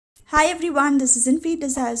Hi everyone, this is Infi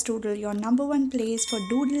Desires Doodle, your number one place for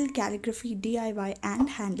doodle, calligraphy, DIY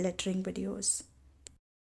and hand lettering videos.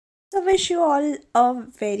 So wish you all a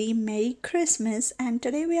very Merry Christmas, and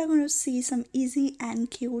today we are going to see some easy and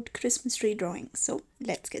cute Christmas tree drawings. So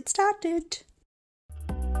let's get started.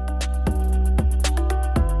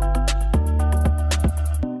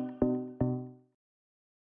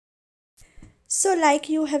 So like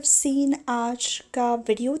you have seen, आज का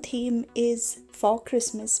video theme is for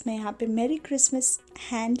Christmas. मैं यहाँ पे मेरी Christmas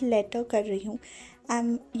hand letter कर रही हूँ. I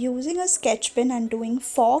am using a sketch pen and doing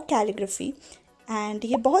for calligraphy, and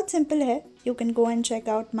ये बहुत सिंपल है. You can go and check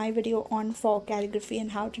out my video on for calligraphy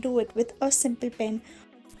and how to do it with a simple pen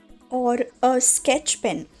और a sketch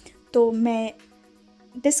pen. तो मैं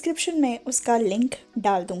description में उसका link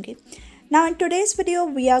डाल दूँगी. Now in today's video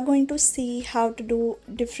we are going to see how to do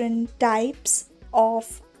different types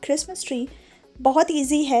of Christmas tree. बहुत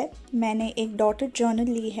easy है. मैंने एक dotted journal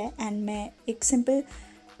ली है and मैं एक simple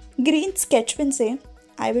green sketch pen से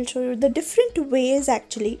I will show you the different ways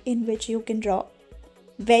actually in which you can draw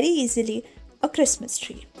very easily a Christmas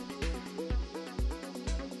tree.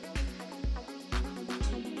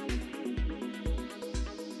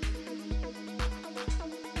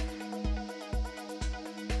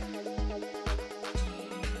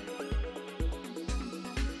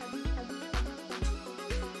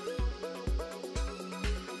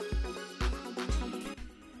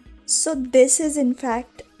 So this is in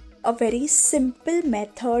fact a very simple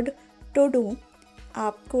method to do.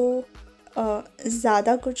 आपको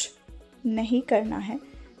ज़्यादा कुछ नहीं करना है.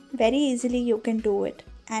 Very easily you can do it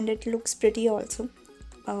and it looks pretty also.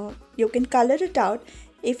 You can color it out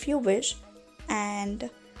if you wish and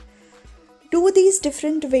do these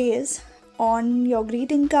different ways on your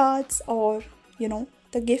greeting cards or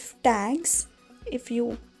the gift tags if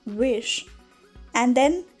you wish. And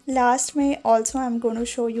then last में also I am going to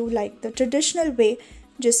show you like the traditional way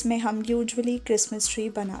जिसमें हम usually Christmas tree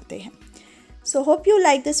बनाते हैं. So hope you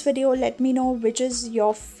like this video. Let me know which is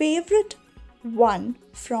your favourite one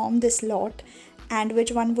from this lot and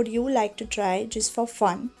which one would you like to try just for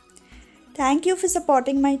fun. Thank you for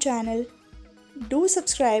supporting my channel. Do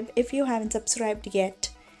subscribe if you haven't subscribed yet,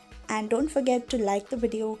 and don't forget to like the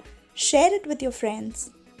video, share it with your friends,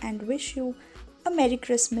 and wish you a Merry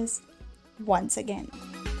Christmas once again.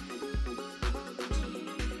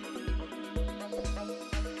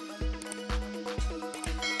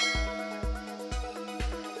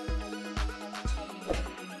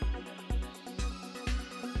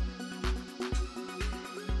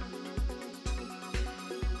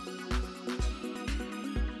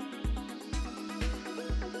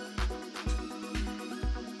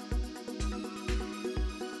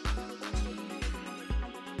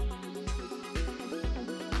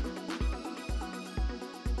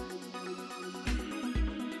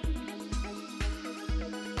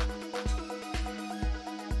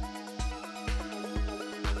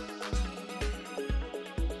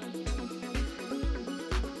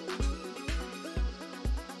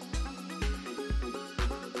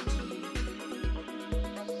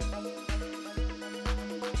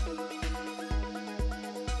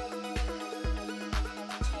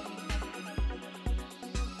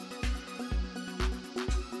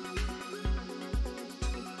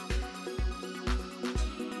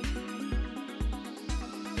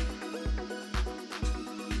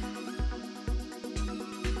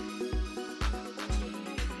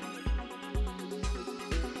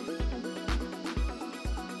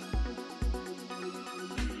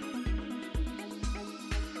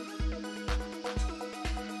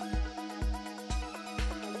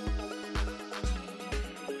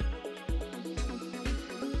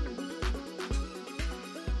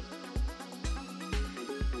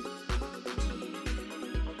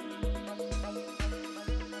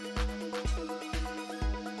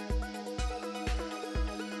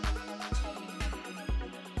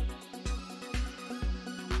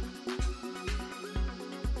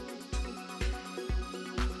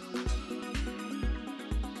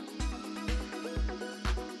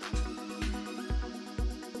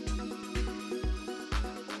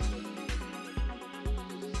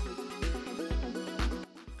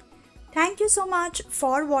 Thank you so much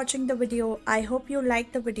for watching the video. I hope you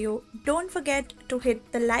liked the video. Don't forget to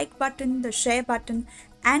hit the like button, the share button,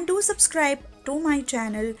 and do subscribe to my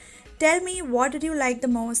channel. Tell me what did you like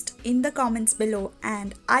the most in the comments below,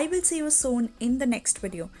 and I will see you soon in the next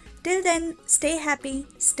video. Till then, stay happy,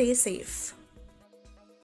 stay safe.